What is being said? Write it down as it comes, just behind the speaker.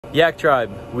Yak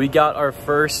Tribe, we got our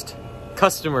first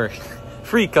customer,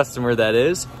 free customer that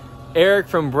is. Eric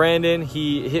from Brandon,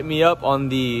 he hit me up on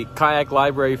the kayak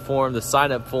library form, the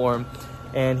sign up form,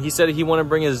 and he said he wanted to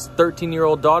bring his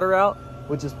 13-year-old daughter out,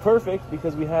 which is perfect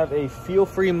because we have a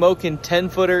feel-free Moken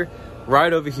 10-footer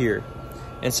right over here.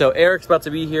 And so Eric's about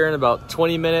to be here in about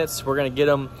 20 minutes. We're gonna get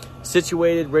him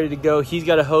situated, ready to go. He's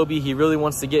got a Hobie. He really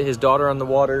wants to get his daughter on the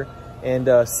water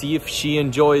and see if she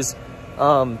enjoys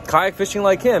kayak fishing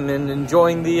like him and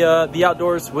enjoying the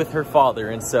outdoors with her father.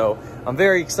 And so I'm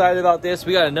very excited about this.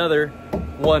 We got another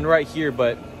one right here,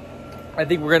 but I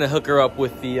think we're gonna hook her up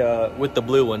with the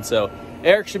blue one. So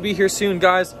Eric should be here soon,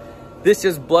 guys. This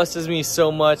just blesses me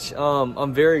so much.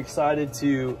 I'm very excited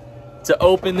to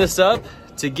open this up,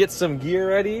 to get some gear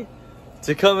ready,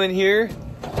 to come in here,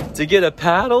 to get a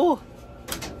paddle,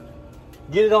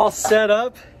 get it all set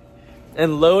up,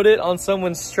 and load it on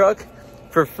someone's truck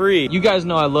for free. You guys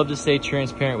know I love to stay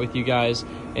transparent with you guys,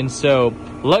 and so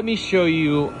let me show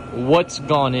you what's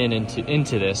gone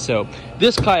into this. So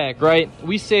this kayak, right,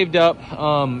 we saved up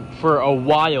for a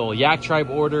while, Yak Tribe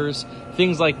orders,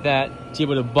 things like that, to be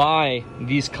able to buy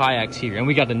these kayaks here. And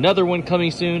we got another one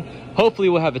coming soon. Hopefully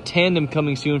we'll have a tandem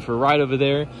coming soon for right over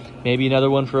there, maybe another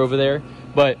one for over there.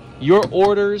 But your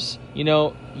orders, you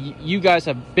know, you guys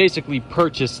have basically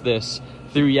purchased this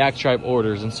through Yak Tribe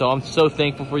orders, and so I'm so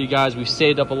thankful for you guys. We've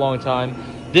saved up a long time.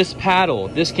 This paddle,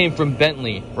 this came from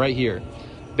Bentley right here.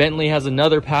 Bentley has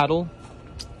another paddle.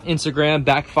 Instagram,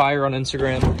 Backfire on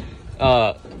Instagram.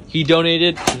 He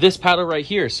donated this paddle right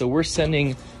here, so we're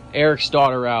sending Eric's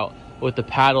daughter out with the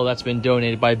paddle that's been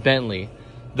donated by Bentley.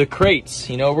 The crates,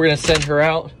 you know, we're gonna send her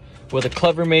out with a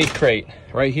clever made crate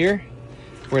right here.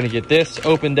 We're gonna get this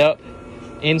opened up,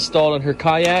 installed on her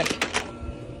kayak.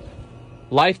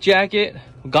 Life jacket,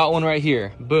 got one right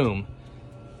here, boom.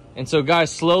 And so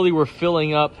guys, slowly we're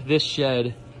filling up this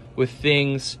shed with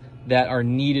things that are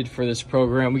needed for this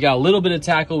program. We got a little bit of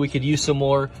tackle, we could use some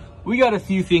more. We got a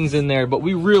few things in there, but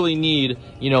we really need,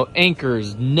 you know,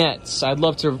 anchors, nets. I'd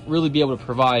love to really be able to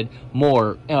provide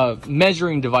more,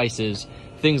 measuring devices,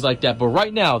 things like that. But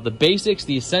right now, the basics,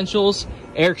 the essentials,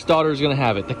 Eric's daughter is gonna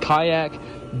have it. The kayak,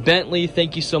 Bentley,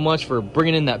 thank you so much for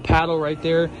bringing in that paddle right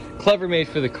there. Clever made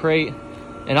for the crate.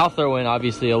 And I'll throw in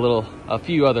obviously a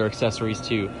few other accessories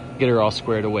to get her all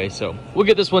squared away. So we'll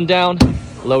get this one down,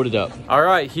 load it up. All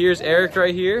right, here's Eric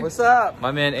right here. What's up?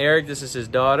 My man Eric, this is his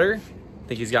daughter. I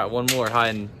think he's got one more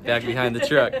hiding back behind the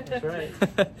truck. That's right.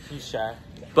 He's shy.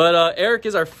 But Eric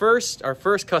is our first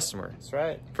customer. That's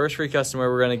right. First free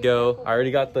customer. We're gonna go. I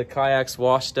already got the kayaks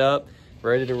washed up,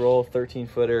 ready to roll,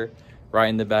 13-footer right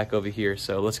in the back over here.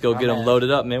 So let's go get them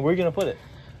loaded up, man. Where are you gonna put it?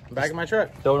 Back of my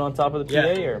truck. Throw it on top of the PA,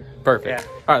 yeah. or perfect. Yeah.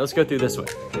 All right, let's go through this way.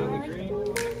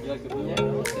 You like the blue?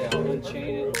 Yeah. I'll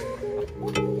unchain it.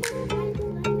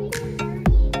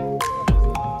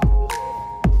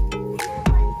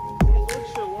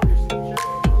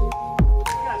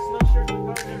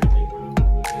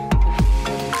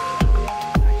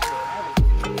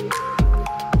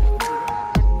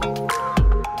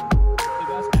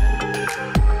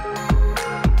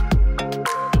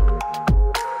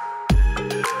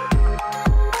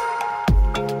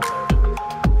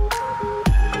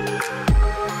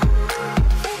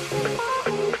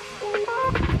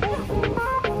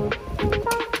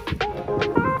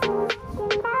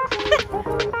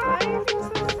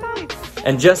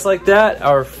 And just like that,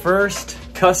 our first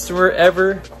customer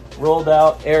ever rolled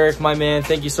out. Eric, my man,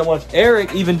 thank you so much.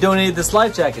 Eric even donated this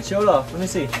life jacket. Show it off, let me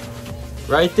see.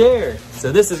 Right there.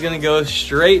 So this is gonna go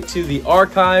straight to the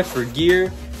archive for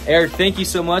gear. Eric, thank you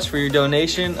so much for your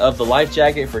donation of the life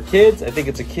jacket for kids. I think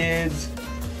it's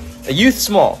a youth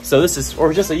small. So this is,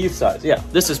 or just a youth size. Yeah,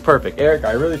 this is perfect. Eric,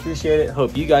 I really appreciate it.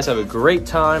 Hope you guys have a great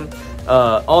time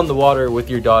on the water with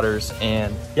your daughters.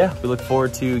 And yeah, we look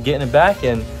forward to getting it back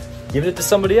and giving it to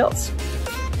somebody else.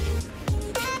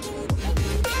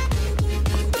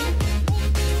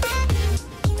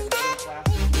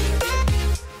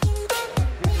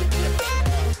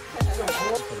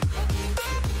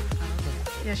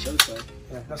 Yeah, show us.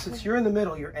 Yeah. Now, since you're in the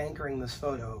middle, you're anchoring this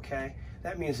photo, okay?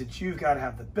 That means that you've got to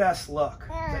have the best look. Is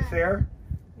that fair?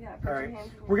 Yeah. All right.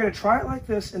 We're going to try it like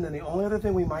this, and then the only other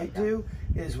thing we might do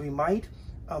is we might,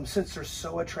 since they're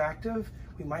so attractive,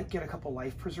 we might get a couple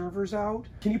life preservers out.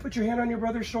 Can you put your hand on your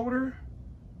brother's shoulder?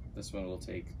 This one will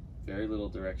take very little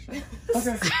direction.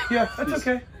 Okay. Yeah, that's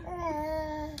okay.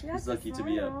 He's lucky to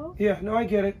be up. Yeah, no, I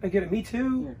get it. I get it. Me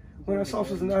too. Yeah. When I saw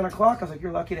this was 9 o'clock, I was like,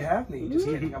 you're lucky to have me. Just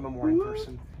kidding. I'm a morning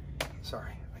person.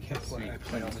 Sorry. I can't play. I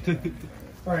play all the time.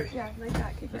 All right. Yeah, like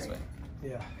that. Keep this way.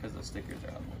 Yeah. Because the stickers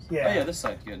are on this. Yeah. Oh, yeah, this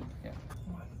side's good. Yeah.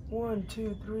 1,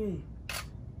 2, 3.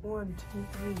 1, 2,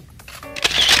 3.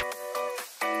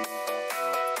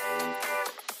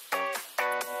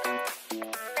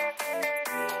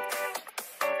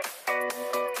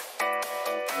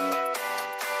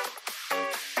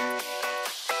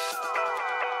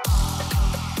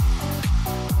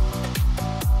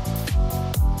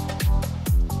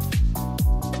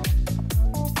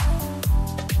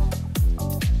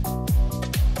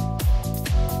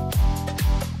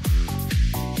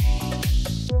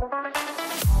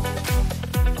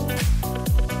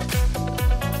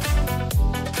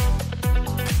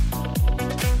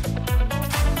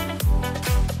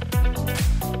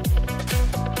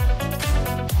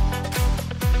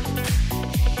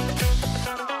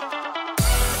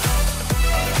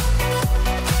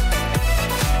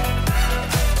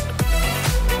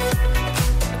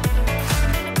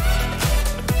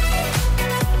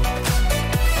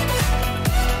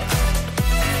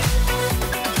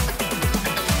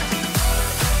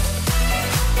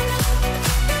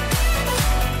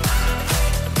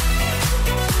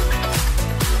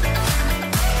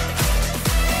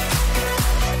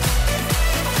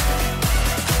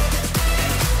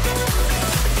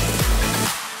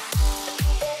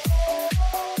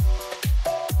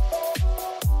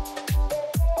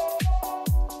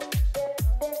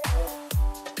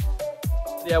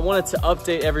 Yeah, I wanted to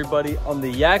update everybody on the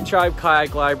Yak Tribe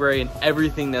Kayak Library and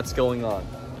everything that's going on.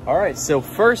 All right, so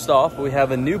first off, we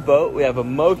have a new boat. We have a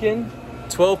Moken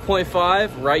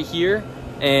 12.5 right here,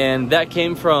 and that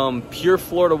came from Pure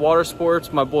Florida Water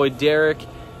Sports, my boy Derek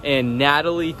and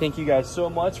Natalie. Thank you guys so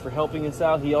much for helping us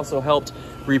out. He also helped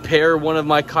repair one of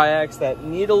my kayaks that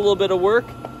need a little bit of work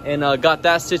and got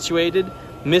that situated.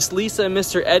 Miss Lisa and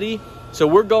Mr. Eddie. So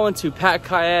we're going to Pack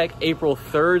Kayak April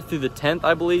 3rd through the 10th,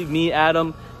 I believe. Me,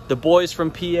 Adam, the boys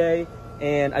from PA,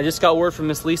 and I just got word from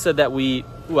Miss Lisa that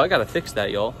I gotta fix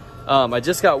that, y'all. I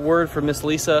just got word from Miss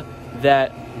Lisa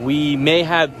that we may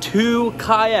have 2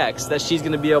 kayaks that she's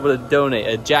gonna be able to donate,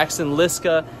 a Jackson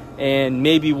Liska and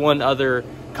maybe one other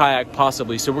kayak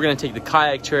possibly. So we're gonna take the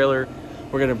kayak trailer,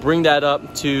 we're gonna bring that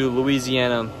up to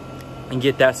Louisiana and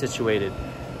get that situated.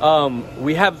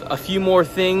 We have a few more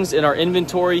things in our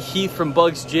inventory. Heath from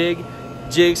Bugs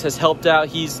Jigs has helped out.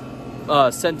 He's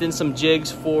sent in some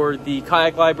jigs for the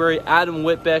kayak library. Adam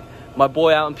Whitbeck, my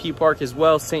boy out in Pea Park as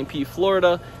well, St. Pete,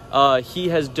 Florida. He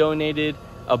has donated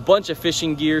a bunch of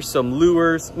fishing gear, some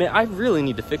lures. Man, I really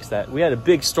need to fix that. We had a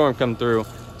big storm come through,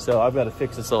 so I've got to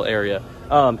fix this little area.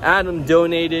 Adam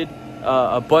donated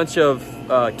a bunch of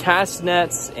cast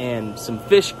nets and some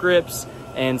fish grips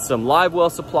and some live well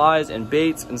supplies and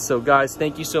baits. And so guys,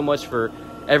 thank you so much for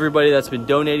everybody that's been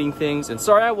donating things. And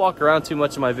sorry I walk around too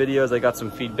much in my videos. I got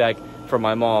some feedback from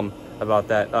my mom about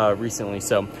that recently.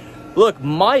 So look,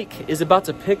 Mike is about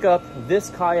to pick up this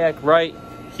kayak right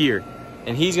here,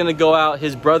 and he's gonna go out.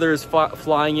 His brother is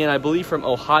flying in, I believe, from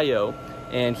Ohio,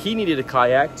 and he needed a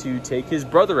kayak to take his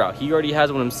brother out. He already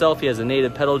has one himself. He has a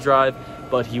native pedal drive,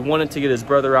 but he wanted to get his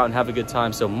brother out and have a good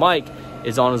time. So Mike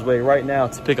is on his way right now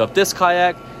to pick up this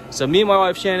kayak. So me and my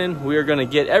wife Shannon, we are gonna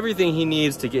get everything he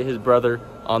needs to get his brother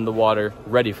on the water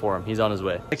ready for him. He's on his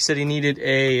way. Mike said he needed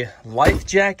a life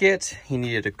jacket, he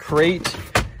needed a crate,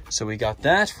 so we got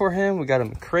that for him. We got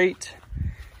him a crate,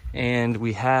 and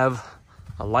we have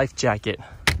a life jacket,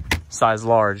 size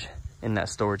large, in that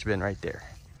storage bin right there.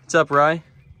 What's up, Rye?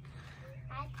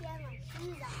 I have my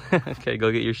shoes on. Okay,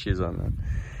 go get your shoes on then.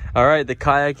 All right, the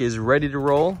kayak is ready to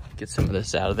roll. Get some of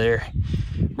this out of there.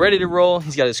 Ready to roll.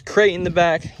 He's got his crate in the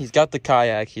back. He's got the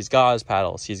kayak. He's got his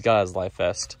paddles. He's got his life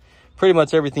vest. Pretty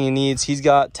much everything he needs. He's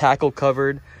got tackle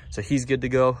covered, so he's good to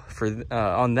go for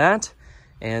on that.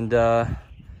 And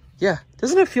yeah,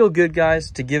 doesn't it feel good,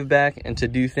 guys, to give back and to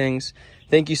do things?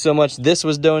 Thank you so much. This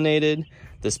was donated.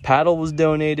 This paddle was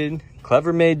donated.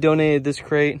 Clever Made donated this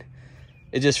crate.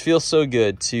 It just feels so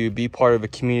good to be part of a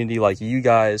community like you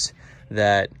guys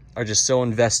that are just so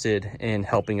invested in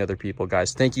helping other people,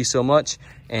 guys. Thank you so much.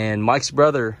 And Mike's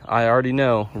brother, I already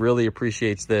know, really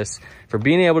appreciates this, for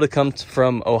being able to come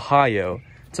from Ohio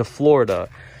to Florida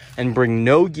and bring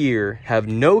no gear, have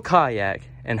no kayak,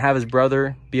 and have his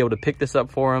brother be able to pick this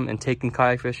up for him and take him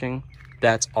kayak fishing.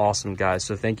 That's awesome, guys.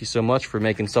 So thank you so much for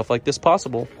making stuff like this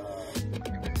possible.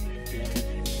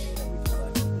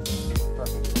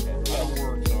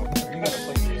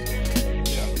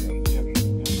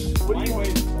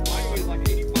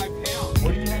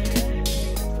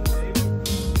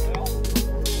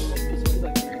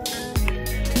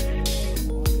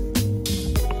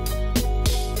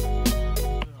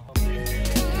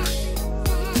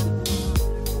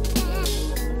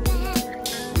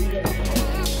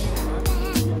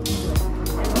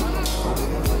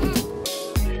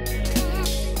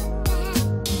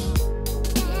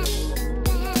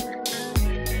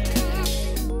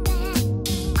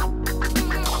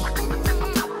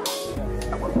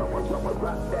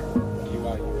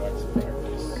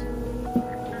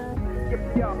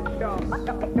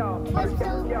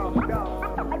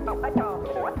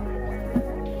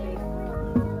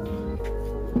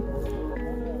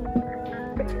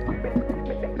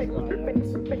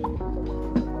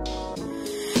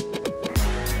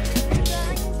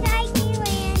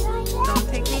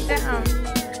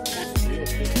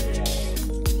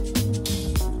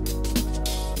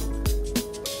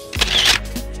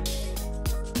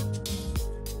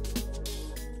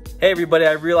 Hey everybody,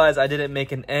 I realized I didn't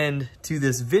make an end to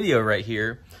this video right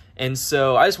here. And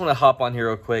so I just want to hop on here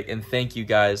real quick and thank you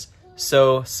guys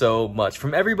so much.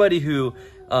 From everybody who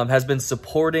has been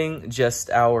supporting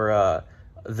just our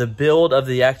the build of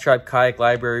the Yak Tribe Kayak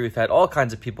Library. We've had all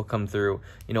kinds of people come through.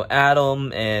 You know,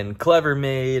 Adam and Clever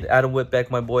Made, Adam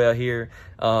Whitbeck, my boy out here,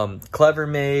 Clever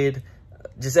Made,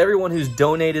 just everyone who's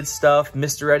donated stuff,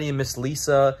 Mr. Eddie and Miss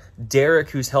Lisa,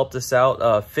 Derek, who's helped us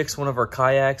out, fix one of our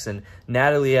kayaks, and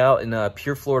Natalie out in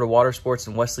Pure Florida Water Sports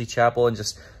in Wesley Chapel, and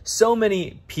just so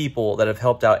many people that have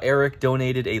helped out. Eric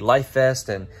donated a life vest,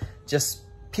 and just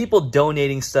people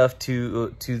donating stuff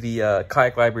to the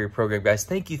Kayak Library program. Guys,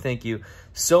 thank you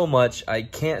so much. I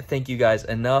can't thank you guys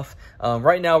enough.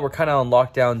 Right now, we're kind of on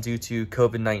lockdown due to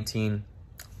COVID-19.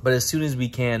 But as soon as we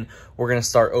can, we're going to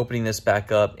start opening this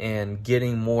back up and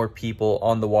getting more people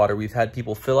on the water. We've had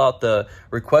people fill out the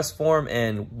request form,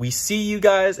 and we see you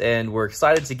guys, and we're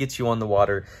excited to get you on the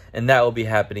water. And that will be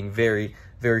happening very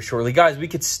shortly. Guys, we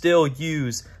could still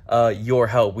use your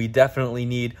help. We definitely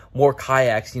need more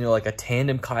kayaks. You know, like a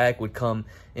tandem kayak would come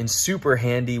in super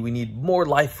handy. We need more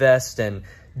life vests and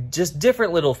just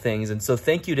different little things. And so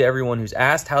thank you to everyone who's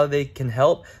asked how they can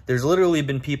help. There's literally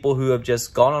been people who have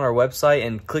just gone on our website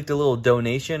and clicked a little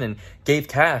donation and gave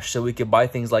cash so we could buy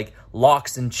things like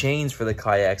locks and chains for the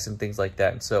kayaks and things like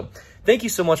that. And so thank you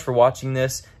so much for watching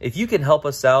this. If you can help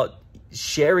us out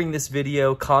sharing this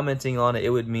video, commenting on it, it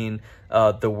would mean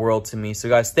the world to me. So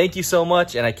guys, thank you so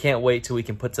much, and I can't wait till we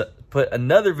can put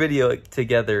another video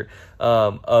together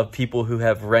of people who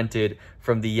have rented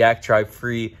from the Yak Tribe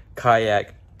free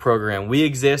kayak program. We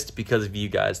exist because of you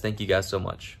guys. Thank you guys so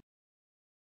much.